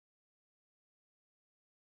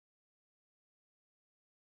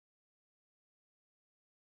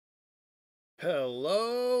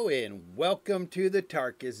Hello and welcome to the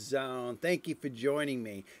Tarkus Zone. Thank you for joining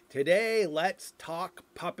me. Today, let's talk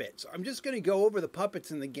puppets. I'm just going to go over the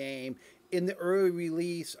puppets in the game in the early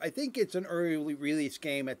release. I think it's an early release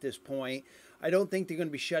game at this point. I don't think they're going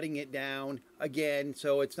to be shutting it down again,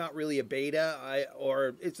 so it's not really a beta,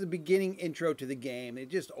 or it's the beginning intro to the game.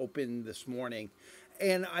 It just opened this morning,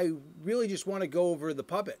 and I really just want to go over the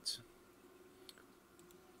puppets.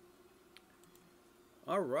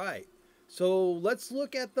 All right. So let's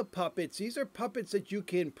look at the puppets. These are puppets that you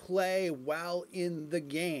can play while in the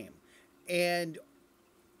game. And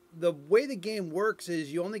the way the game works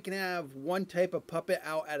is you only can have one type of puppet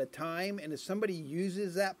out at a time. And if somebody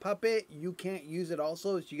uses that puppet, you can't use it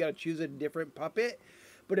also. So you got to choose a different puppet.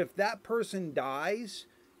 But if that person dies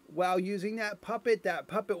while using that puppet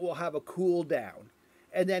will have a cooldown.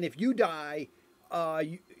 And then if you die,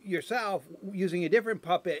 yourself using a different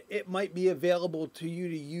puppet, it might be available to you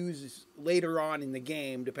to use later on in the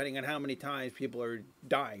game, depending on how many times people are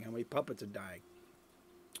dying, how many puppets are dying.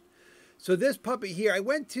 So this puppet here, I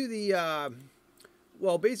went to the,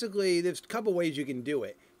 well, basically, there's a couple ways you can do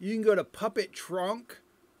it. You can go to Puppet Trunk,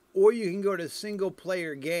 or you can go to Single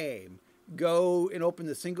Player Game. Go and open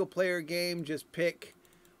the Single Player Game, just pick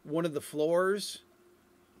one of the floors.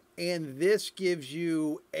 And this gives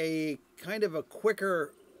you a kind of a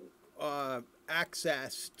quicker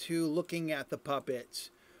access to looking at the puppets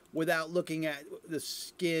without looking at the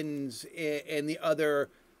skins and the other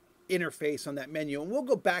interface on that menu. And we'll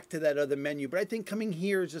go back to that other menu, but I think coming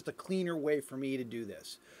here is just a cleaner way for me to do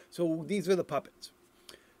this. So these are the puppets.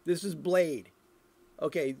 This is Blade.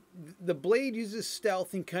 Okay, the Blade uses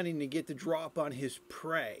stealth and cunning to get the drop on his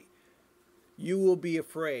prey. You will be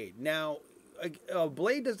afraid. Now,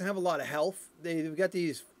 Blade doesn't have a lot of health. They've got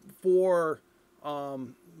these 4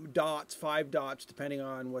 dots, 5 dots, depending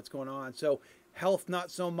on what's going on. So health,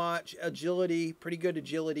 not so much. Agility, pretty good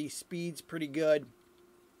agility. Speed's pretty good.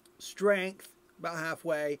 Strength, about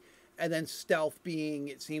halfway. And then stealth being,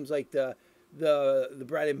 it seems like the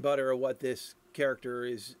bread and butter of what this character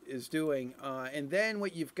is doing. And then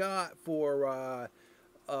what you've got for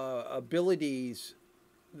abilities,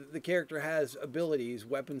 the character has abilities,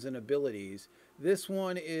 weapons and abilities. This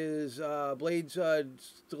one is Blade's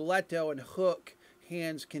stiletto and hook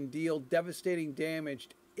hands can deal devastating damage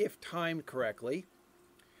if timed correctly.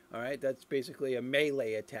 All right, that's basically a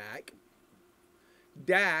melee attack.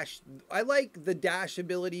 Dash, I like the dash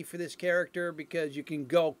ability for this character because you can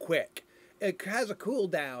go quick. It has a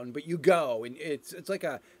cooldown, but you go, and it's like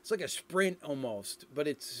a sprint almost, but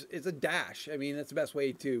it's a dash. I mean, that's the best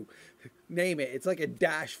way to name it. It's like a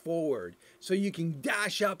dash forward, so you can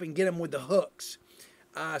dash up and get them with the hooks.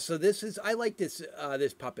 So I like this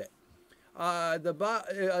this puppet.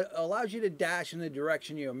 It allows you to dash in the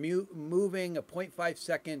direction you're moving, a 0.5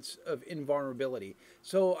 seconds of invulnerability.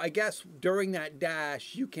 So I guess during that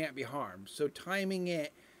dash you can't be harmed. So timing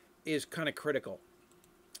it is kind of critical.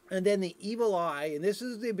 And then the Evil Eye, and this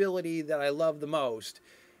is the ability that I love the most.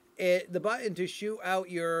 The button to shoot out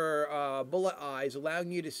your bullet eyes, allowing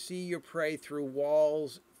you to see your prey through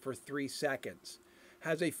walls for 3 seconds.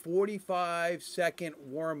 Has a 45-second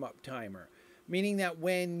warm-up timer, meaning that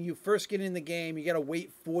when you first get in the game, you got to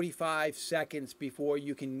wait 45 seconds before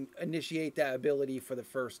you can initiate that ability for the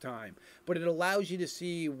first time. But it allows you to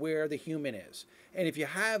see where the human is. And if you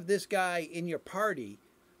have this guy in your party,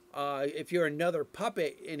 if you're another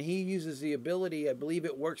puppet and he uses the ability, I believe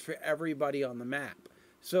it works for everybody on the map.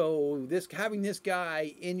 So having this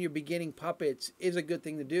guy in your beginning puppets is a good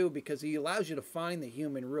thing to do because he allows you to find the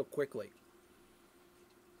human real quickly.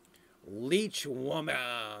 Leech Woman.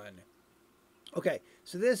 Okay,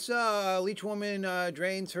 so this leech woman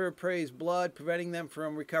drains her prey's blood, preventing them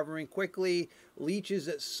from recovering quickly. Leeches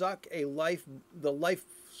that suck the life's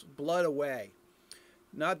blood away.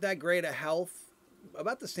 Not that great a health.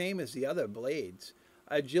 About the same as the other blades.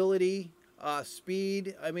 Agility,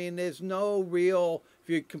 speed. I mean, there's no real. If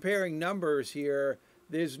you're comparing numbers here,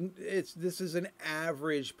 this is an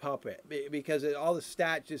average puppet because all the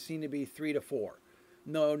stats just seem to be 3 to 4.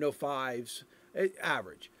 No 5s.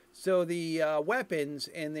 Average. So the weapons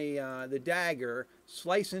and the dagger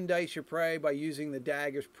slice and dice your prey by using the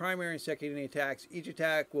dagger's primary and secondary attacks. Each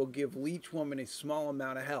attack will give Leech Woman a small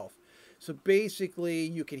amount of health. So basically,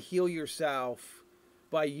 you can heal yourself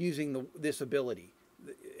by using this ability.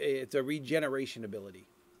 It's a regeneration ability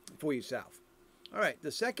for yourself. All right,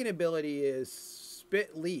 the second ability is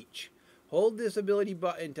Spit Leech. Hold this ability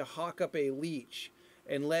button to hawk up a leech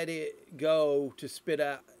and let it go to spit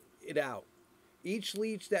it out. Each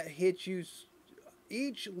leech that hits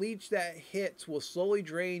will slowly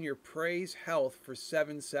drain your prey's health for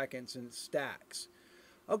 7 seconds and stacks.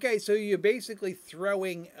 Okay, so you're basically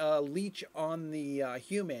throwing a leech on the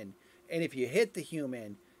human, and if you hit the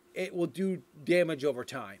human, it will do damage over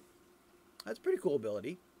time. That's a pretty cool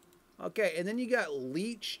ability. Okay, and then you got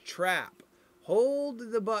Leech Trap. Hold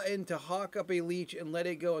the button to hawk up a leech and let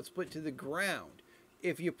it go and split to the ground.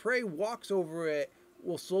 If your prey walks over it,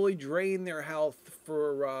 will slowly drain their health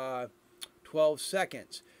for 12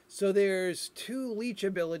 seconds. So there's two leech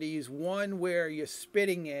abilities. One where you're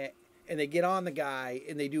spitting it and they get on the guy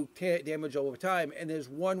and they do damage over time. And there's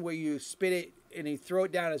one where you spit it and you throw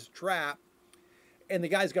it down as a trap and the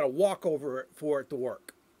guy's got to walk over it for it to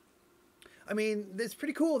work. I mean, it's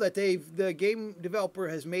pretty cool that the game developer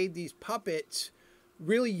has made these puppets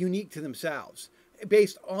really unique to themselves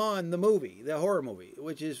based on the movie, the horror movie,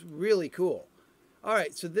 which is really cool. All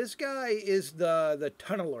right, so this guy is the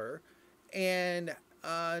tunneler, and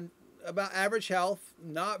about average health,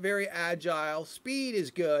 not very agile. Speed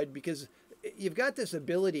is good because you've got this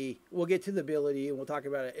ability. We'll get to the ability and we'll talk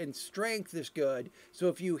about it. And strength is good. So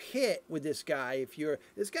if you hit with this guy,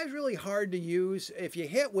 this guy's really hard to use. If you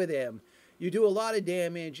hit with him, you do a lot of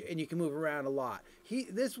damage and you can move around a lot.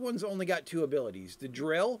 This one's only got two abilities: the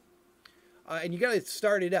drill, and you got to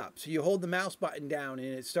start it up. So you hold the mouse button down and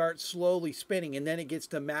it starts slowly spinning, and then it gets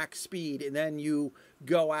to max speed, and then you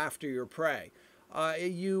go after your prey.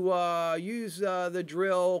 You use the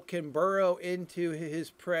drill, can burrow into his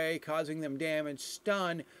prey, causing them damage,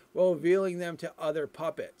 stun, while revealing them to other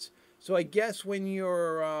puppets. So I guess when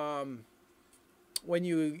you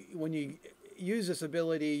use this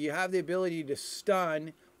ability, you have the ability to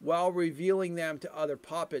stun while revealing them to other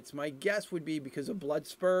puppets. My guess would be because of blood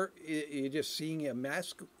spurt, you're just seeing a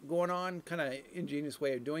mess going on. Kind of ingenious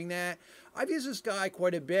way of doing that. I've used this guy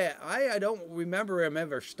quite a bit. I don't remember him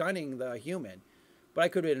ever stunning the human, but I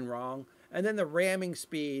could have been wrong. And then the ramming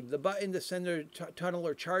speed, the button to send the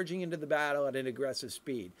tunneler charging into the battle at an aggressive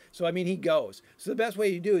speed. So, I mean, he goes. So the best way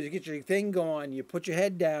you do is you get your thing going, you put your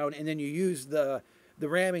head down, and then you use the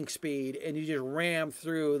ramming speed, and you just ram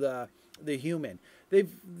through the human. You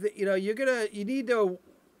need to,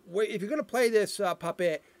 if you're gonna play this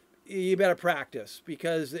puppet, you better practice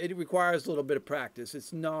because it requires a little bit of practice.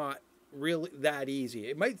 It's not really that easy.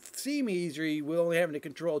 It might seem easier with only having to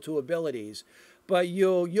control two abilities, but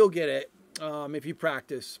you'll get it if you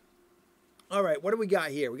practice. All right, what do we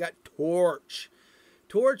got here? We got Torch.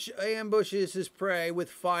 Torch ambushes his prey with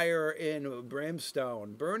fire and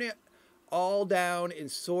brimstone. Burn it all down and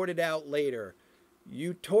sort it out later.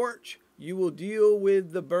 You torch, you will deal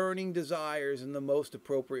with the burning desires in the most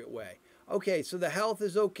appropriate way. Okay, so the health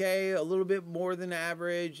is okay, a little bit more than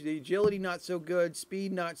average. The agility not so good,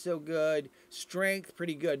 speed not so good, strength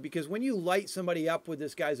pretty good. Because when you light somebody up with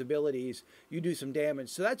this guy's abilities, you do some damage.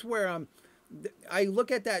 So that's where I look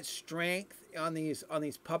at that strength on these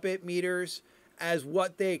puppet meters as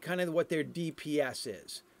what their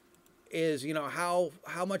DPS is, you know,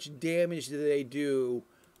 how much damage do they do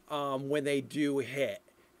when they do hit.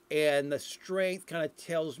 And the strength kind of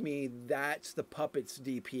tells me that's the puppet's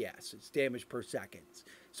DPS. It's damage per second.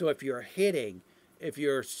 So if you're hitting, if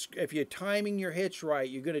you're timing your hits right,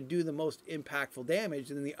 you're going to do the most impactful damage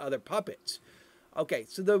than the other puppets. Okay,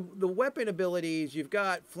 so the weapon abilities, you've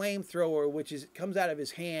got flamethrower, which comes out of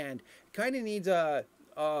his hand. Kind of needs a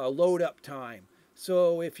load up time.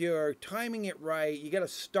 So if you're timing it right, you got to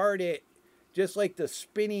start it just like the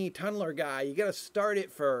spinny tunneler guy. You got to start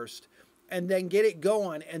it first and then get it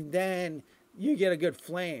going, and then you get a good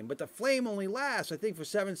flame. But the flame only lasts, I think, for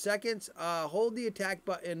 7 seconds. Hold the attack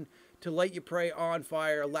button to light your prey on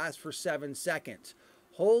fire. Lasts for 7 seconds.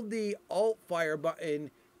 Hold the alt fire button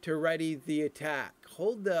to ready the attack.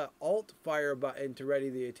 Hold the alt fire button to ready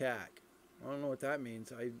the attack. I don't know what that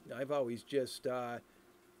means. I've always just...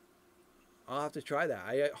 I'll have to try that.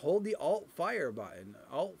 I hold the alt fire button.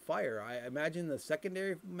 Alt fire. I imagine the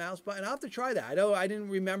secondary mouse button. I'll have to try that. I didn't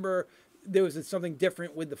remember there was something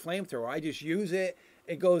different with the flamethrower. I just use it.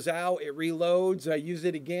 It goes out. It reloads. I use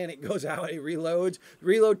it again. It goes out. It reloads.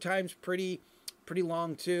 Reload time's pretty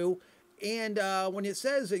long too. And when it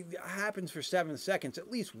says it happens for 7 seconds,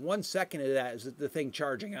 at least 1 second of that is the thing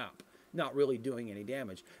charging up, not really doing any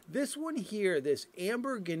damage. This one here, this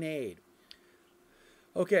amber grenade.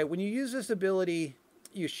 Okay, when you use this ability,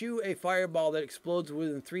 you shoot a fireball that explodes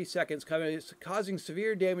within 3 seconds, causing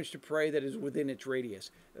severe damage to prey that is within its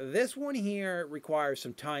radius. This one here requires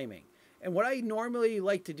some timing. And what I normally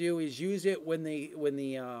like to do is use it when the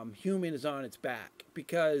human is on its back,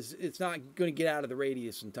 because it's not going to get out of the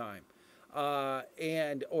radius in time. Or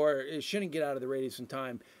it shouldn't get out of the radius in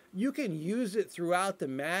time. You can use it throughout the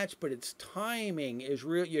match, but its timing is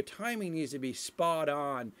real. Your timing needs to be spot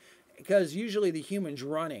on, because usually the human's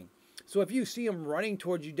running. So if you see him running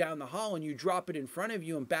towards you down the hall and you drop it in front of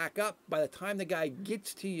you and back up, by the time the guy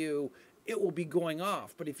gets to you, it will be going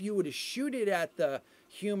off. But if you were to shoot it at the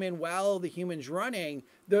human while the human's running,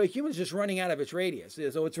 the human's just running out of its radius.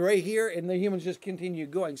 So it's right here and the humans just continue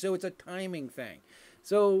going. So it's a timing thing.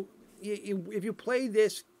 So if you play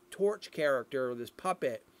this torch character or this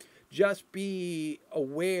puppet, just be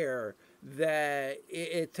aware that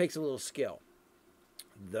it takes a little skill.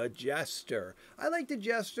 The Jester. I like the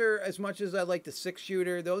Jester as much as I like the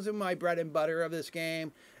 6-shooter. Those are my bread and butter of this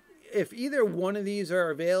game. If either one of these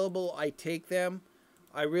are available, I take them.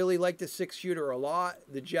 I really like the 6-shooter a lot,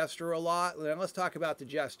 the Jester a lot. Now let's talk about the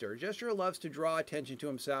Jester. Jester loves to draw attention to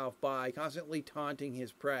himself by constantly taunting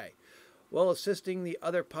his prey, while assisting the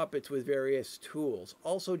other puppets with various tools.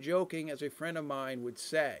 Also joking, as a friend of mine would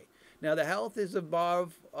say. Now, the health is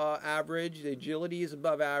above average, the agility is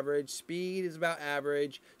above average, speed is about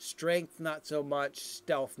average, strength not so much,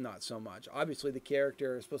 stealth not so much. Obviously, the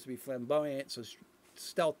character is supposed to be flamboyant, so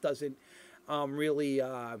stealth doesn't really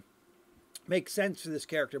make sense for this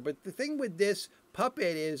character. But the thing with this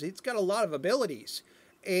puppet is it's got a lot of abilities.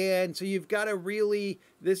 And so you've got to really,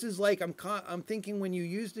 this is like, I'm thinking when you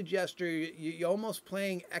use the Jester, you're almost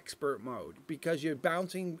playing expert mode because you're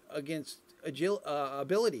bouncing against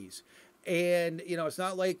abilities. And, you know, it's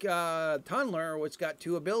not like Tunneler, which got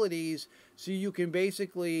 2 abilities. So you can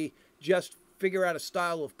basically just figure out a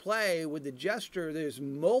style of play. With the Jester, there's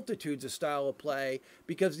multitudes of style of play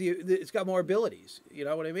because it's got more abilities. You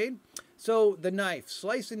know what I mean? So the knife.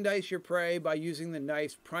 Slice and dice your prey by using the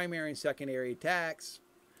knife's primary and secondary attacks.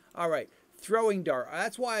 All right. Throwing dart.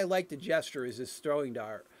 That's why I like the Jester, is this throwing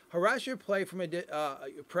dart. Harass your prey from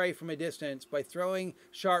a distance by throwing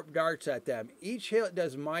sharp darts at them. Each hit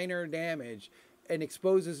does minor damage and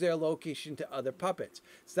exposes their location to other puppets.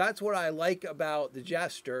 So that's what I like about the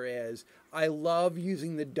Jester, is I love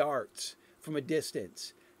using the darts from a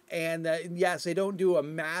distance. And yes, they don't do a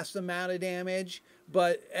mass amount of damage,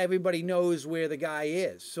 but everybody knows where the guy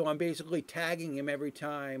is. So I'm basically tagging him every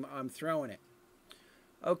time I'm throwing it.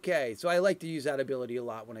 Okay, so I like to use that ability a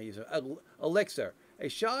lot when I use it. Elixir. A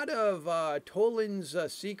shot of Toland's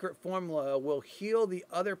secret formula will heal the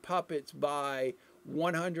other puppets by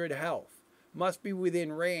 100 health. Must be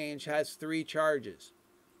within range, has 3 charges.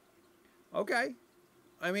 Okay.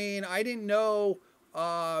 I mean, I didn't know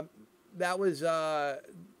that was...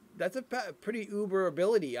 that's a pretty uber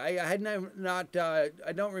ability. I had not I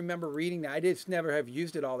don't remember reading that. I just never have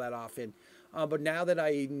used it all that often. But now that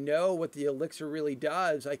I know what the elixir really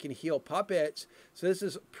does, I can heal puppets. So this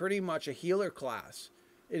is pretty much a healer class.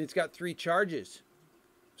 And it's got 3 charges.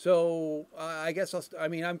 So I guess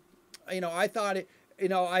I thought it,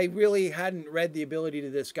 I really hadn't read the ability to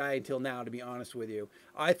this guy until now, to be honest with you.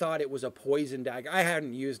 I thought it was a poison dagger. I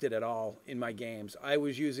hadn't used it at all in my games. I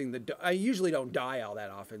was using I usually don't die all that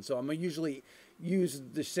often. So I'm usually use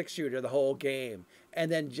the 6-shooter the whole game. And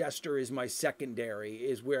then Jester is my secondary,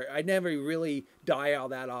 is where I never really die all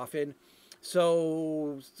that often.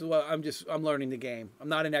 So I'm learning the game. I'm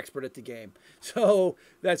not an expert at the game. So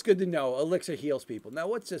that's good to know. Elixir heals people. Now,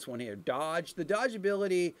 what's this one here? Dodge. The dodge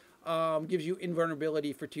ability gives you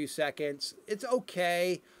invulnerability for 2 seconds. It's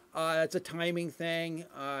okay. It's a timing thing.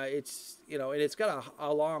 And it's got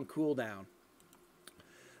a long cooldown.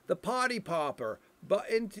 The Party Popper.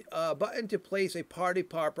 Button to place a Party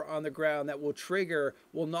Popper on the ground that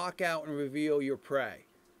will knock out and reveal your prey.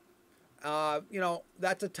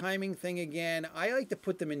 That's a timing thing again. I like to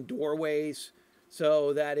put them in doorways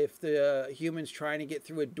so that if the human's trying to get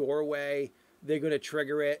through a doorway, they're going to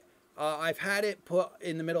trigger it. I've had it put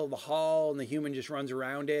in the middle of the hall and the human just runs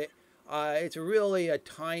around it. It's really a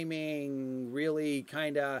timing, really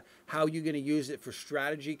kind of how you're going to use it for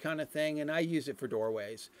strategy kind of thing. And I use it for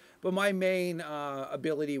doorways. But my main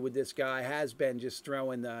ability with this guy has been just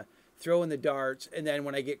throwing the darts. And then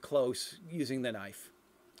when I get close, using the knife.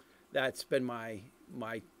 That's been my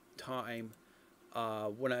time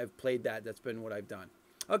when I've played that. That's been what I've done.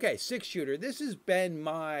 Okay, 6-shooter. This has been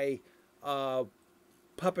my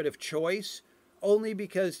puppet of choice, only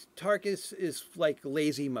because Tarkus is like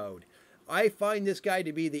lazy mode. I find this guy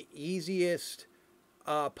to be the easiest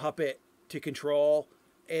puppet to control.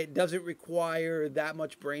 It doesn't require that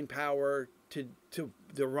much brain power to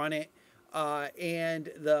run it, and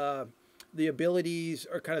the abilities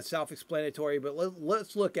are kind of self-explanatory, but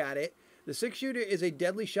let's look at it. The 6-shooter is a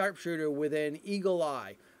deadly sharpshooter with an eagle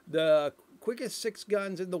eye. The quickest 6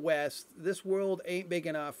 guns in the West. This world ain't big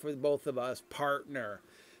enough for both of us, partner.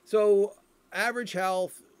 So average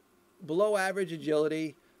health, below average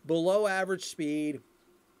agility, below average speed,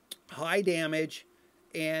 high damage,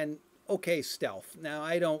 and okay stealth. Now,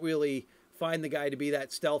 I don't really find the guy to be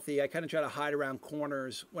that stealthy. I kind of try to hide around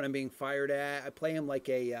corners when I'm being fired at. I play him like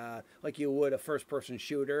like you would a first-person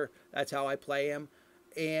shooter. That's how I play him.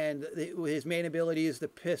 And his main ability is the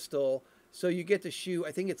pistol. So you get to shoot,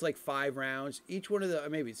 I think it's like 5 rounds. Each one of the, or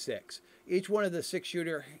maybe it's 6. Each one of the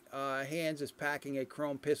 6-shooter hands is packing a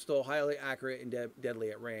chrome pistol, highly accurate and deadly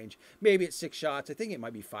at range. Maybe it's 6 shots. I think it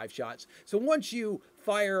might be 5 shots. So once you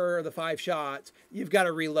fire the 5 shots, you've got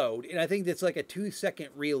to reload. And I think that's like a 2-second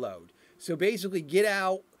reload. So basically get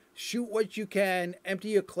out, shoot what you can, empty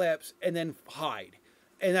your clips, and then hide.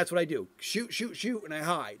 And that's what I do. Shoot, shoot, shoot, and I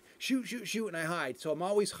hide. Shoot, shoot, shoot, and I hide. So I'm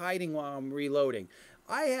always hiding while I'm reloading.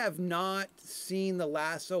 I have not seen the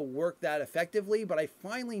lasso work that effectively, but I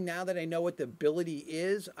finally, now that I know what the ability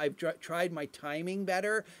is, I've tried my timing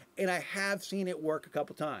better, and I have seen it work a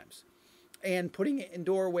couple times. And putting it in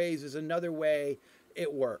doorways is another way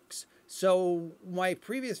it works. So my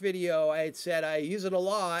previous video, I had said I use it a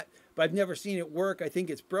lot, but I've never seen it work. I think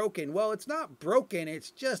it's broken. Well, it's not broken. It's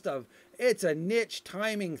just it's a niche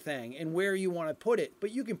timing thing and where you want to put it.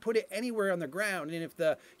 But you can put it anywhere on the ground. And if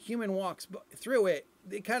the human walks through it,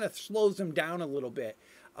 it kind of slows them down a little bit.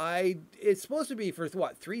 It's supposed to be for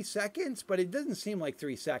what, 3 seconds, but it doesn't seem like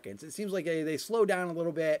 3 seconds. It seems like they slow down a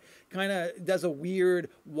little bit, kind of does a weird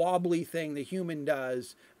wobbly thing the human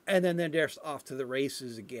does, and then they're just off to the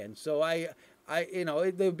races again. So you know,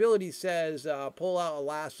 the ability says pull out a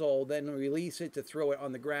lasso, then release it to throw it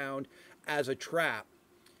on the ground as a trap.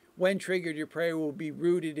 When triggered, your prey will be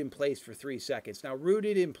rooted in place for 3 seconds. Now,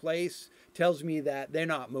 rooted in place tells me that they're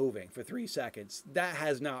not moving for 3 seconds. That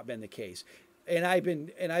has not been the case. And I've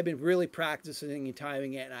been really practicing and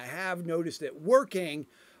timing it, and I have noticed it working,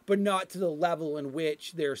 but not to the level in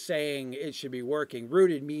which they're saying it should be working.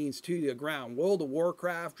 Rooted means to the ground. World of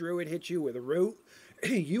Warcraft druid hits you with a root,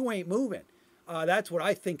 you ain't moving. That's what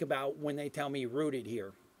I think about when they tell me rooted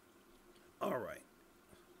here. All right.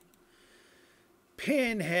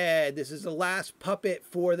 Pinhead. This is the last puppet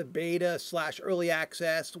for the beta / early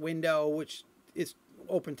access window, which is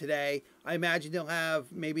open today. I imagine they'll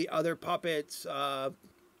have maybe other puppets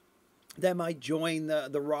that might join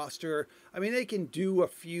the roster. I mean, they can do a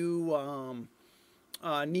few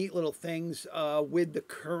neat little things with the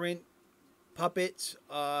current puppets.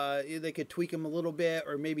 They could tweak them a little bit,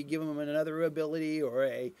 or maybe give them another ability, or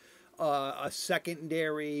a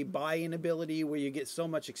secondary buy-in ability where you get so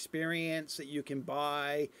much experience that you can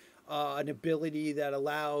buy an ability that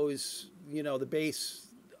allows, you know, the base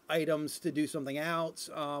items to do something else.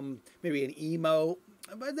 Maybe an emote.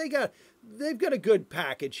 But they've got a good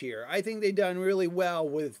package here. I think they've done really well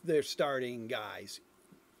with their starting guys.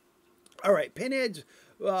 All right, Pinhead's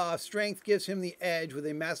strength gives him the edge with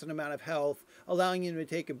a massive amount of health, allowing him to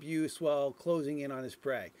take abuse while closing in on his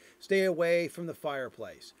prey. Stay away from the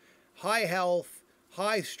fireplace. High health,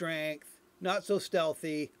 high strength, not so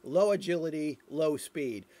stealthy, low agility, low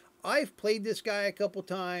speed. I've played this guy a couple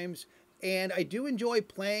times, and I do enjoy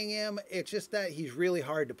playing him. It's just that he's really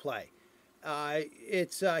hard to play.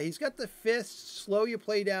 He's got the fists, slow your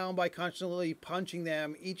play down by constantly punching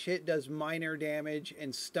them. Each hit does minor damage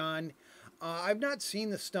and stun. I've not seen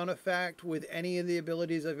the stun effect with any of the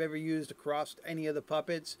abilities I've ever used across any of the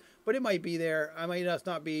puppets, but it might be there. I might just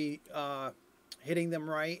not be hitting them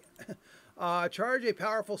right. Charge a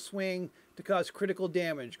powerful swing to cause critical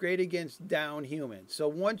damage, great against down humans. So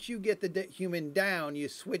once you get the human down, you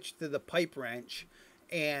switch to the pipe wrench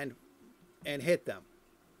and hit them.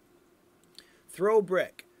 Throw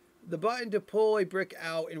brick. The button to pull a brick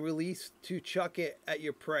out and release to chuck it at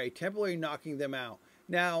your prey, temporarily knocking them out.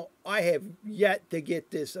 Now, I have yet to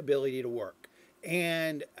get this ability to work,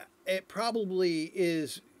 and it probably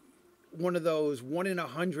is one of those 1 in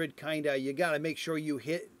 100 kind of, you got to make sure you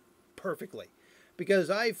hit perfectly, because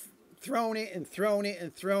I've thrown it and thrown it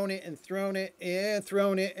and thrown it and thrown it and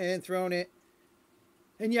thrown it and thrown it,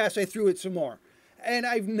 and yes, I threw it some more. And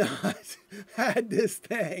I've not had this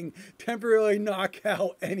thing temporarily knock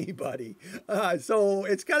out anybody. So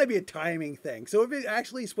it's got to be a timing thing. So if it's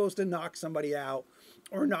actually supposed to knock somebody out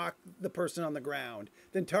or knock the person on the ground,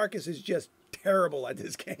 then Tarkus is just terrible at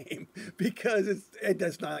this game because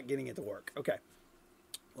it's not getting it to work. Okay.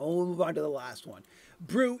 Well, we'll move on to the last one.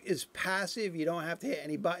 Brute is passive. You don't have to hit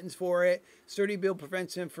any buttons for it. Sturdy build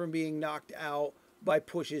prevents him from being knocked out by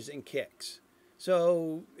pushes and kicks.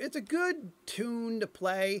 So it's a good tune to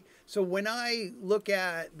play. So when I look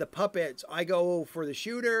at the puppets, I go for the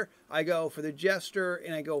shooter, I go for the jester,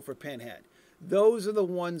 and I go for Pinhead. Those are the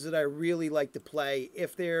ones that I really like to play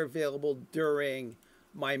if they're available during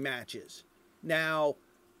my matches. Now,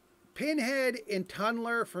 Pinhead and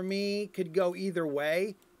Tunneler for me could go either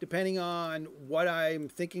way, depending on what I'm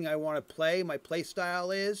thinking I want to play, my play style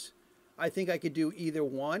is. I think I could do either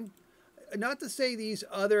one. Not to say these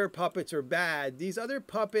other puppets are bad. These other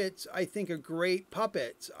puppets I think are great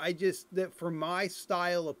puppets. I just, that for my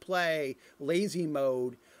style of play, lazy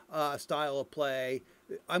mode style of play,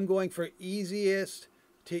 I'm going for easiest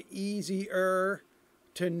to easier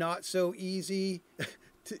to not so easy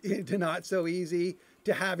to not so easy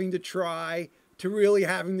to having to try to really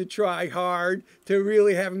having to try hard to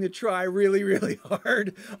really having to try really, really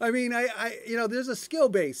hard. I mean, you know, there's a skill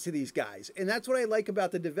base to these guys. And that's what I like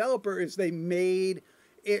about the developer is they made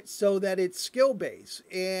it so that it's skill based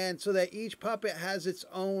and so that each puppet has its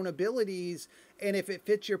own abilities. And if it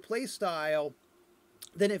fits your play style,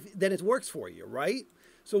 then it works for you, right?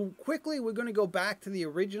 So quickly, we're going to go back to the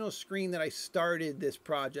original screen that I started this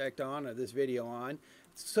project on, or this video on,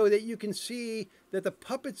 so that you can see that the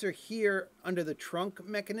puppets are here under the trunk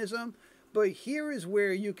mechanism, but here is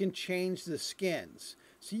where you can change the skins.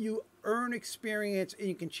 So you earn experience and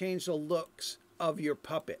you can change the looks of your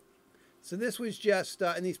puppet. So this was just,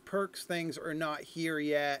 and these perks things are not here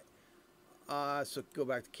yet. So go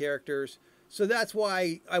back to characters. So that's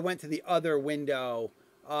why I went to the other window,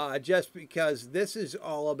 just because this is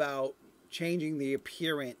all about changing the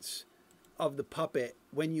appearance of the puppet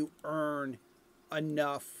when you earn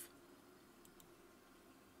enough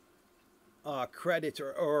credits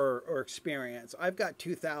or experience. I've got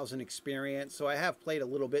 2,000 experience, so I have played a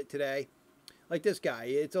little bit today. Like this guy,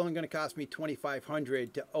 it's only going to cost me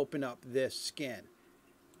 2,500 to open up this skin.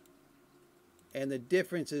 And the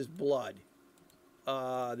difference is blood.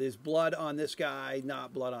 There's blood on this guy,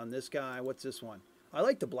 not blood on this guy. What's this one? I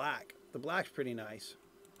like the black. The black's pretty nice.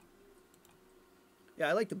 Yeah,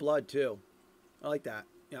 I like the blood too. I like that.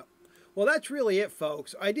 Yeah. Well, that's really it,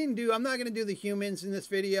 folks. I'm not going to do the humans in this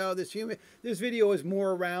video. This video is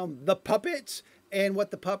more around the puppets and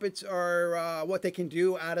what the puppets are, what they can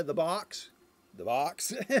do out of the box.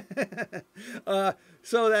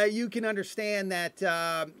 So that you can understand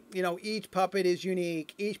that, you know, each puppet is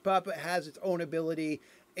unique. Each puppet has its own ability.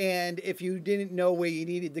 And if you didn't know where you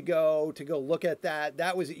needed to go look at that,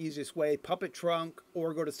 that was the easiest way. Puppet trunk,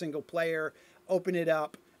 or go to single player, open it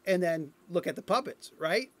up, and then look at the puppets,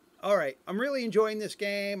 right? All right, I'm really enjoying this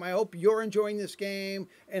game. I hope you're enjoying this game,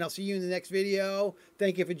 and I'll see you in the next video.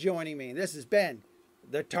 Thank you for joining me. This has been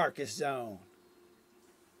the Tarkus Zone.